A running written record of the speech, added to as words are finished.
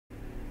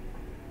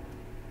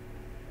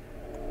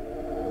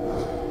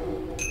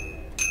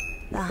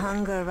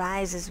hunger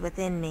rises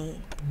within me,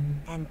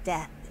 and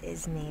death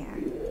is near.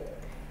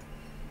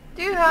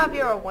 Do you have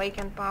your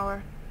awakened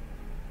power?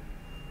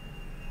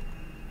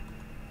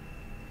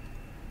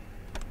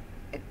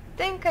 I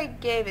think I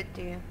gave it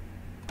to you.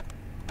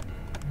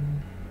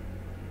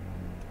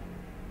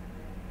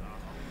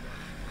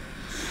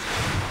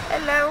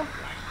 Hello.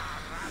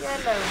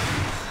 Yellow.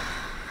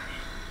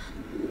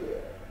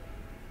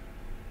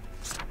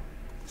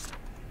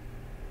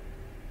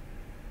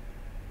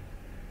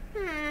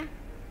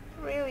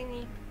 Really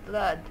need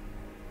blood.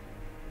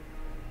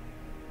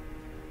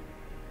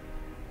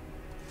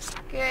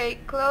 Okay,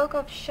 Cloak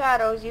of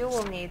Shadows, you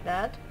will need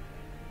that.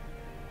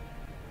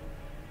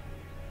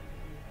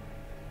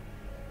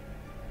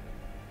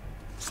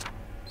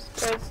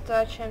 Spirit's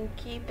Touch I'm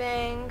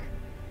keeping.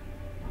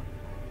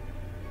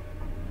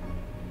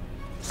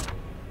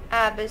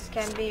 Abyss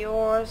can be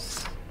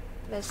yours.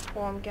 Mist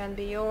Form can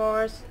be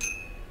yours.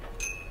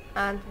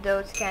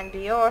 Antidotes can be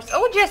yours.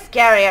 Oh, just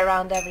carry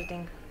around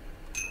everything.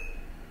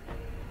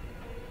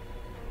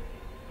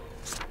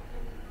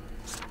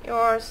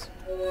 Yours.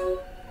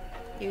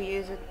 You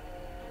use it.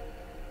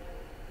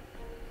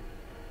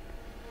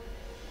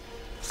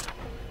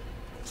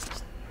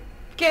 Just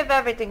give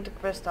everything to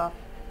Kristoff.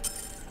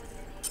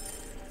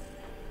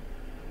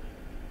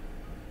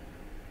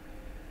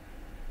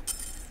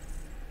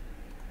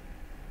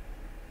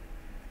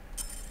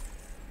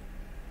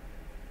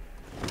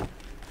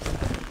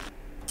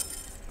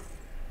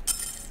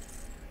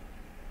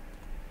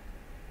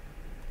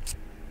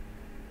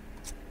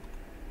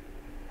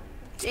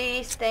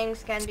 These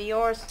things can be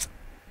yours.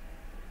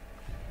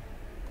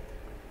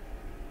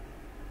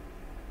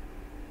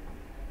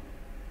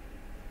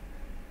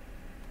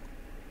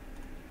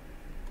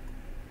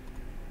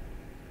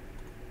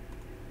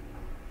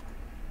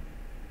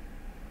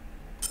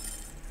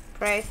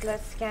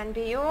 Bracelets can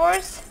be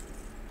yours.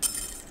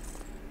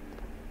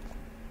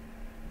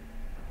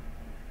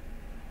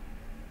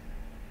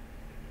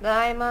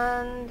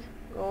 Diamond,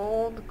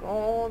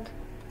 gold,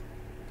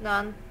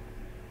 none.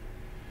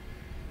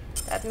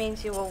 That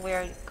means you will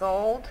wear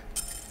gold.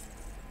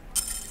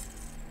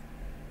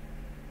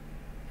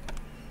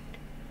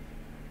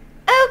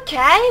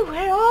 Okay,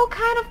 we're all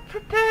kind of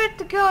prepared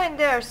to go in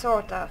there,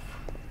 sort of.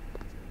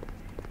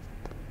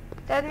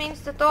 That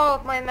means that all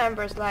of my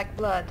members lack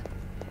blood.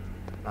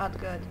 Not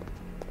good.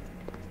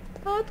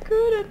 Not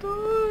good at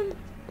all.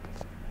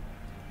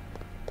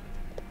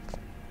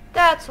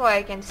 That's why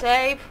I can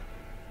save.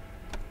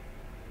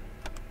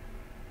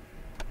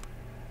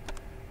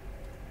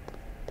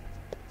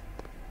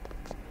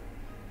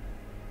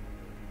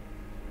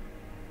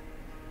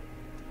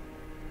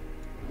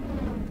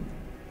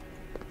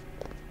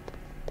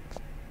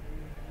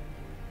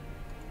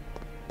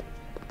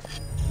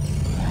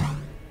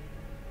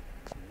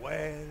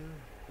 Well.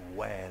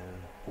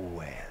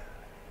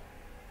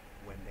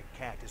 When the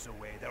cat is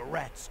away, the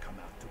rats come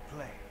out to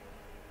play.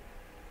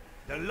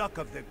 The luck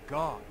of the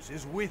gods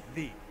is with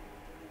thee.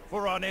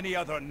 For on any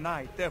other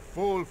night, the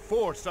full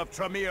force of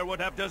Tremere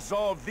would have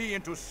dissolved thee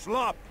into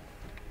slop.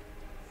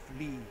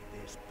 Flee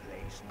this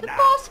place The now,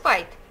 boss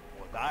fight.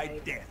 or thy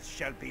death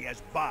shall be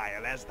as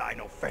vile as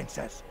thine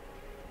offenses.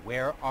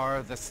 Where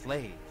are the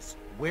slaves?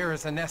 Where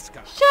is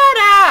Aneska? Shut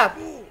up!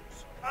 Fools!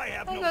 I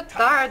have I no got time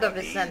tired for of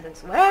this thee.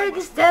 sentence. Where I are the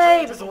was chosen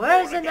slaves? to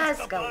Where's war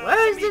against the Aneska? birds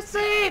Where's of the each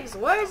slaves?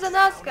 Where's Dost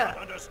thou Aneska? not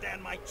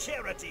understand my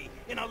charity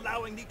in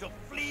allowing thee to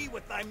flee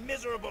with thy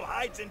miserable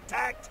hides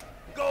intact?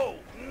 Go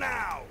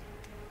now!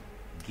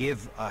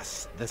 Give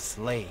us the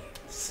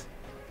slaves.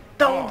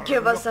 Don't Or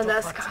give us look to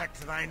Aneska.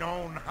 protect thine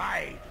own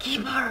hide.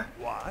 Keep her.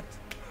 What?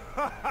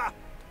 Ha ha!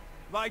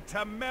 Thy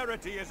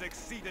temerity is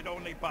exceeded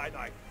only by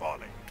thy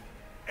folly.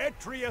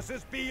 Etrius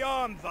is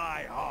beyond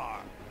thy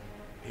harm.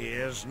 He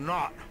is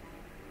not.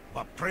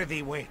 But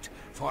prithee wait,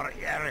 for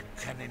Eric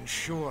can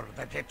ensure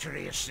that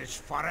Etrius is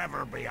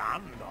forever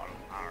beyond all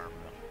harm.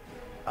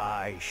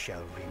 I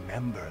shall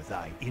remember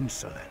thy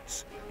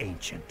insolence,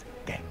 ancient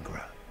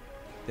Gangra.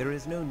 There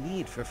is no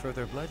need for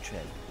further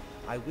bloodshed.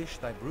 I wish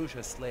thy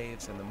Bruja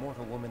slaves and the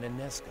mortal woman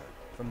Aneska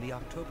from the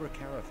October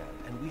caravan,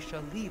 and we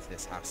shall leave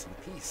this house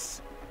in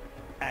peace.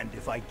 And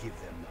if I give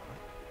them not?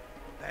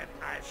 Then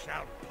I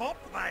shall pop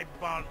thy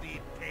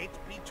baldy pate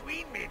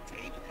between me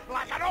teeth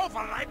like an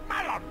overripe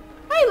melon.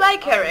 I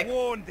like I Eric.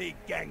 warn thee,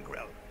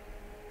 Gangrel.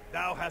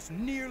 Thou hast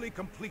nearly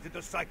completed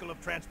the cycle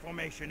of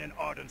transformation in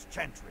Arden's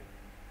chantry.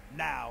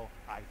 Now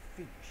I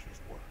finish his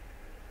work.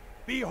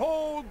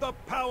 Behold the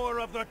power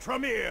of the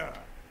Tremere!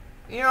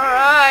 Your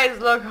eyes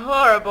look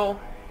horrible.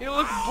 You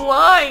look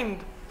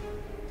blind.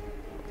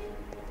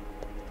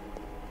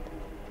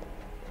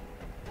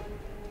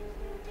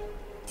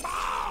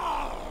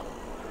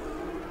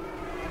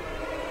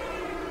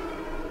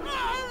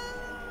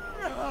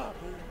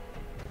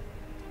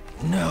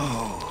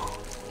 No.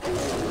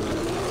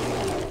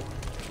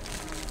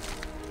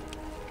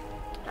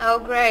 Oh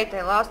great,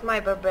 I lost my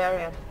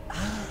barbarian.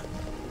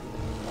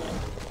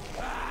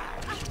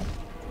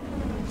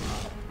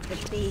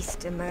 The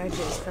beast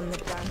emerges from the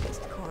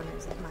darkest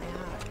corners of my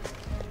heart.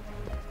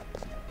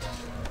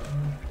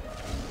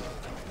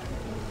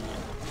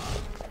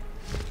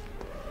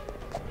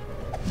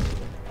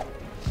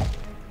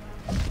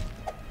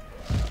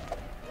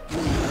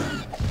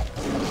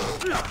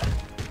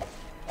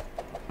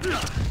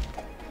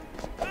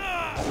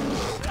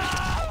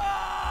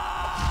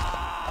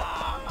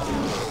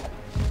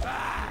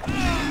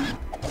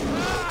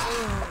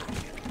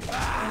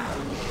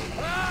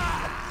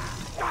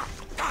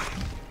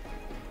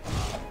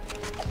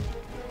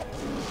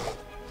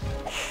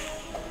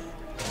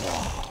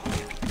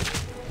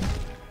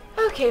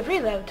 Okay,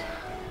 reload.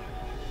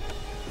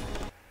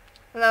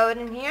 Load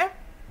in here.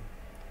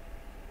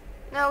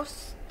 Now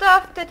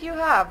stuff that you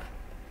have.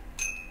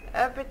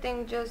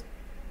 Everything just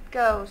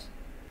goes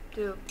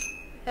to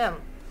him.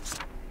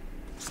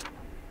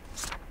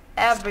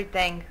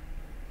 Everything.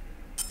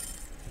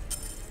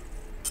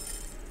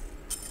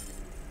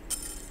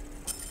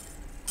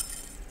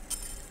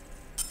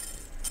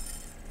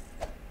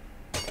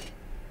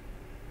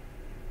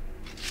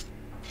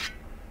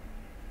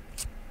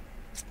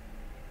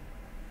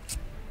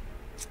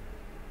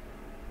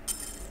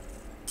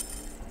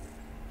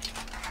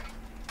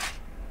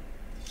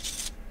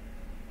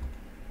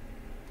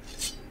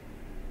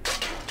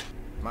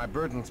 My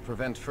burdens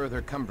prevent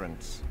further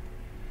cumbrance.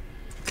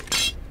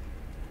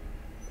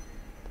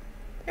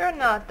 You're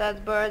not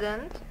that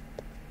burdened.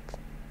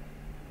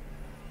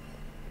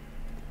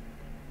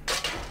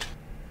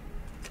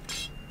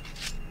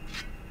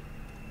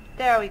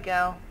 There we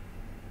go.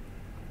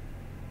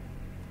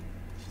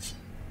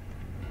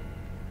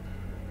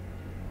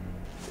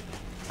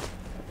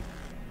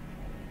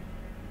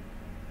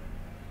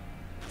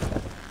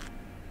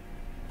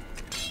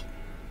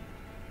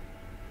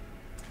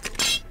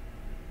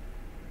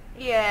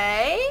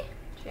 Yay!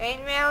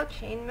 Chainmail,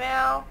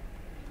 chainmail.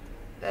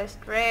 Best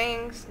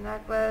rings,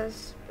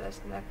 necklace,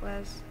 best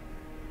necklace.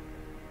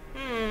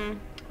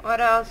 What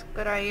else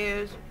could I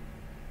use?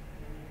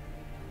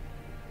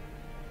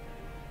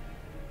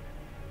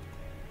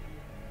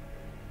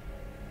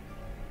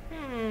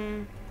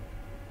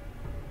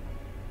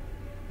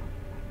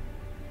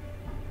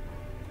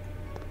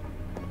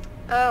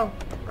 Oh,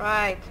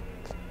 right.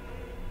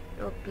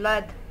 Your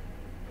blood.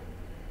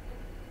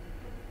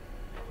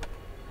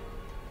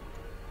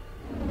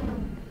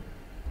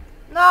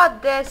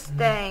 Not this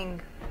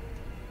thing.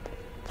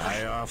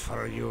 I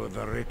offer you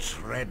the rich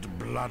red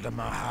blood of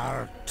my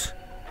heart.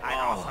 I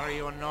offer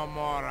you no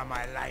more of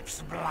my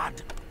life's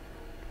blood.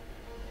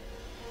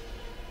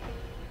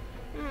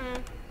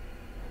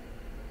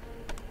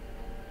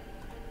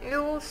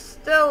 You will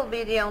still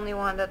be the only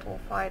one that will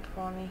fight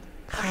for me.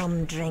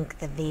 Come drink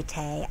the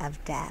vitae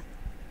of death.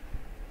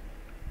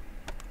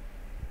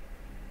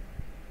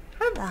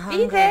 The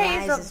hunger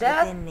Vitae is of rises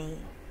death. within me,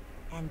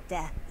 and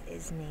death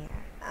is near.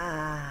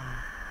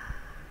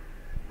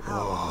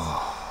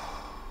 Hold.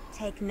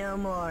 Take no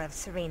more of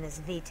Serena's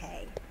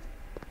vitae.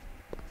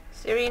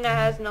 Serena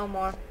has no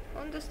more.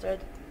 Understood.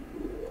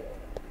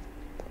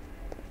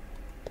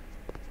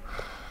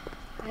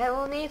 I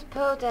will need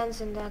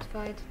potence in that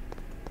fight.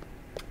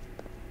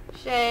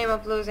 Shame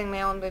of losing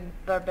my own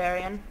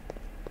barbarian.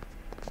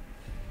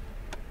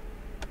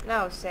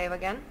 Now save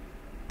again.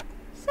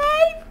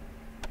 Save!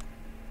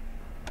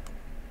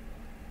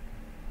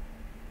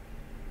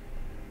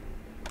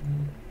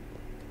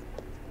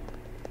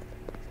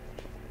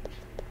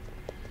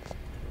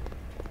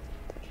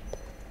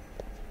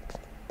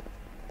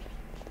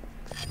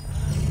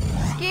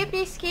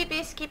 Skippy,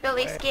 skippy,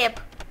 skippily, skip.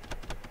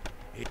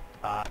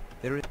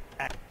 There is...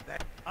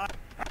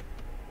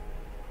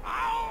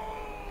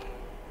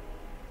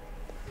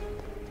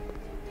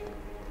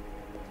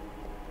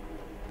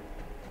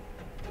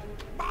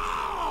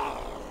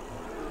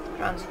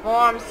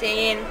 Transform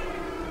scene.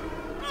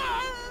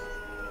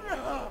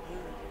 No.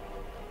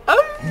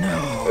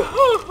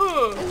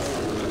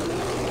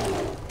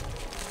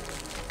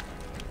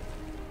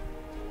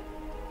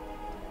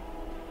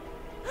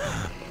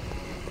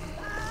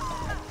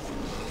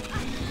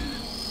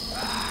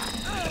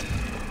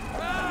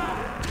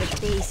 The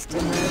beast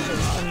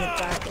emerges from the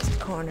darkest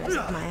corners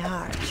of my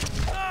heart.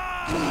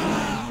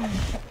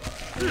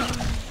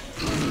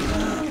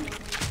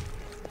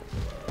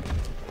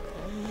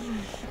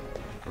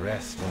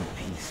 Rest in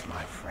peace,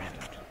 my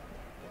friend.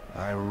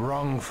 Thy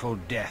wrongful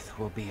death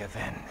will be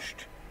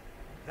avenged.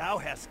 Thou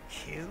hast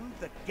killed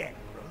the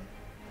gangrel?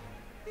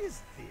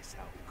 Is this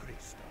how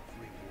Kristoff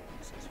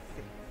rewards his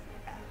faithful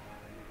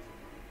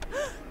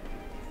ally?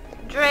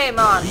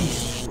 Draymond.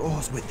 Beast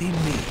roars within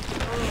me.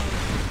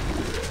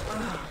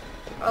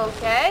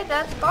 Okay,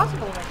 that's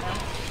possible right now.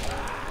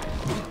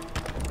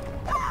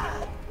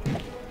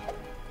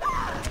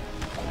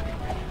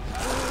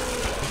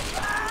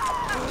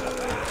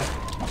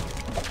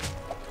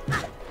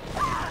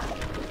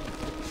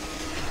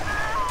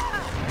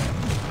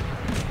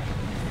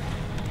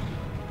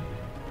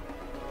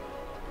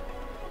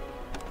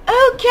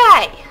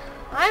 Okay,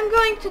 I'm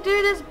going to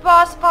do this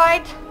boss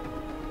fight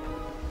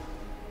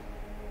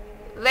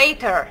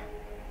later.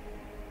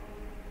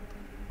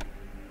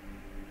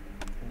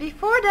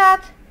 Before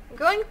that, I'm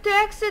going to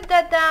exit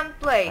that damn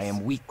place. I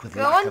am weak with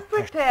Go lack and of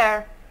pressure.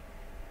 prepare.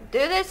 Do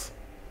this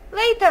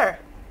later.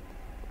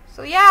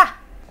 So yeah,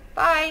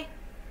 bye.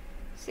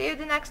 See you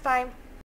the next time.